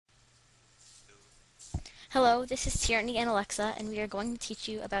Hello, this is Tierney and Alexa, and we are going to teach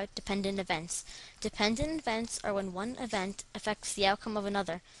you about dependent events. Dependent events are when one event affects the outcome of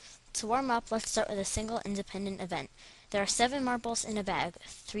another. To warm up, let's start with a single independent event. There are 7 marbles in a bag.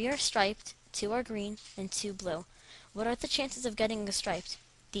 3 are striped, 2 are green, and 2 blue. What are the chances of getting a striped?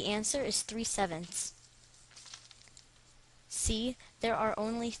 The answer is 3/7. See, there are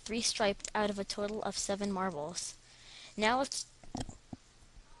only 3 striped out of a total of 7 marbles. Now let's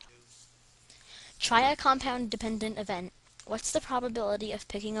try a compound-dependent event. What's the probability of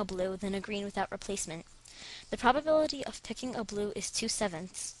picking a blue then a green without replacement? The probability of picking a blue is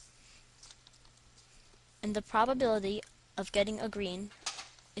 2/7, and the probability of getting a green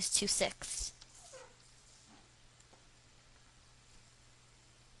is 2/6.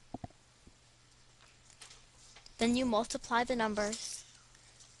 Then you multiply the numbers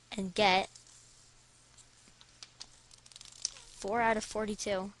and get 4 out of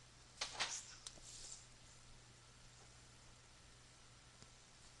 42.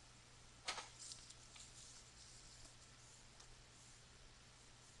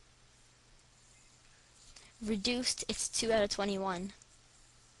 Reduced, it's 2 out of 21.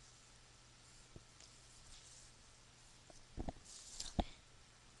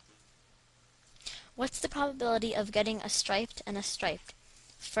 What's the probability of getting a striped and a striped?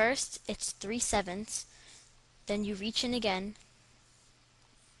 First, it's 3/7, then you reach in again,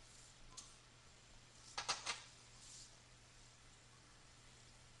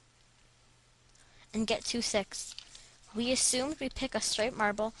 and get 2/6. We assumed we pick a striped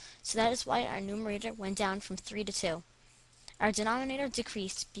marble, so that is why our numerator went down from 3 to 2. Our denominator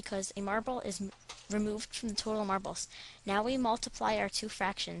decreased because a marble is removed from the total marbles. Now we multiply our two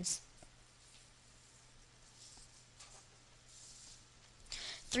fractions.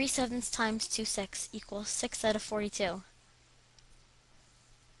 3/7 times 2/6 equals 6 out of 42.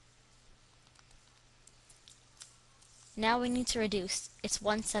 Now we need to reduce. It's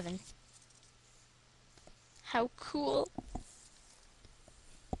 1/7. How cool!